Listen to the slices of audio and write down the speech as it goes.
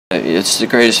it's the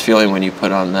greatest feeling when you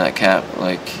put on that cap,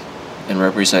 like, and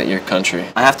represent your country.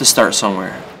 I have to start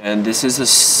somewhere, and this is a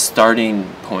starting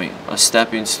point, a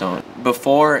stepping stone.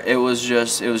 Before, it was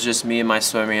just me and my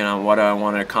swimming and what I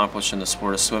want to accomplish in the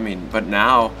sport of swimming. But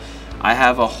now, I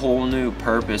have a whole new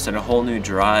purpose and a whole new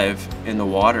drive in the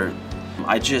water.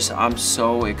 I'm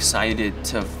so excited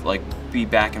to like be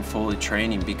back and fully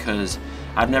training, because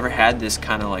I've never had this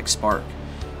kind of like spark.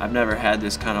 I've never had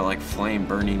this kind of like flame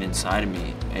burning inside of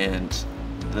me, and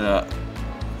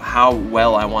how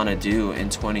well I want to do in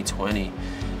 2020,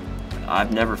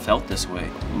 I've never felt this way.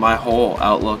 My whole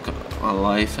outlook on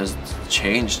life has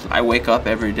changed. I wake up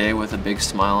every day with a big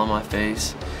smile on my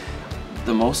face.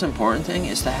 The most important thing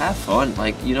is to have fun.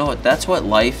 Like, you know what, that's what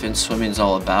life in swimming is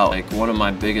all about. Like, one of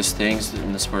my biggest things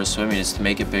in the sport of swimming is to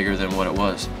make it bigger than what it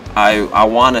was. I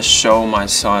want to show my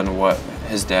son what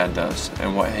his dad does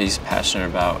and what he's passionate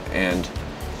about, and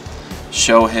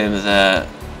show him that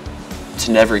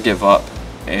to never give up.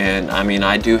 And I mean,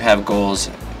 I do have goals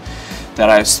that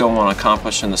I still want to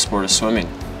accomplish in the sport of swimming,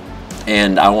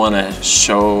 and I want to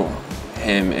show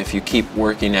him, if you keep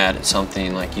working at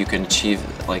something, like, you can achieve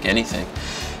like anything.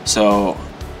 So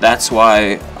that's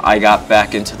why I got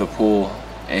back into the pool,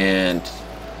 and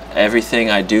everything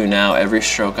I do now, every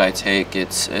stroke I take,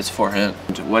 it's for him.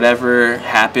 Whatever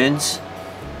happens,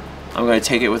 I'm going to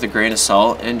take it with a grain of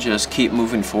salt and just keep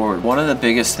moving forward. One of the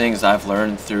biggest things I've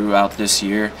learned throughout this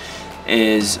year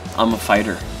is I'm a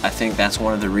fighter. I think that's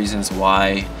one of the reasons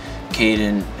why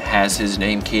Caden has his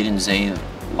name, Caden Zane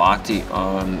Lochte,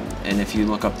 and if you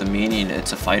look up the meaning,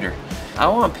 it's a fighter. I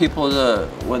want people to,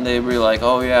 when they be like,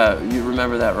 oh yeah, you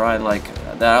remember that, Ryan, like,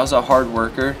 that I was a hard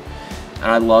worker, and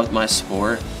I loved my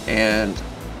sport, and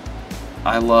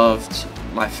I loved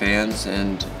my fans,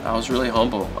 and I was really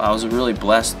humble. I was really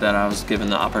blessed that I was given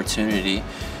the opportunity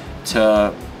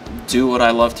to do what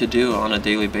I love to do on a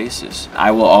daily basis.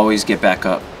 I will always get back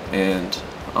up, and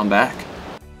I'm back.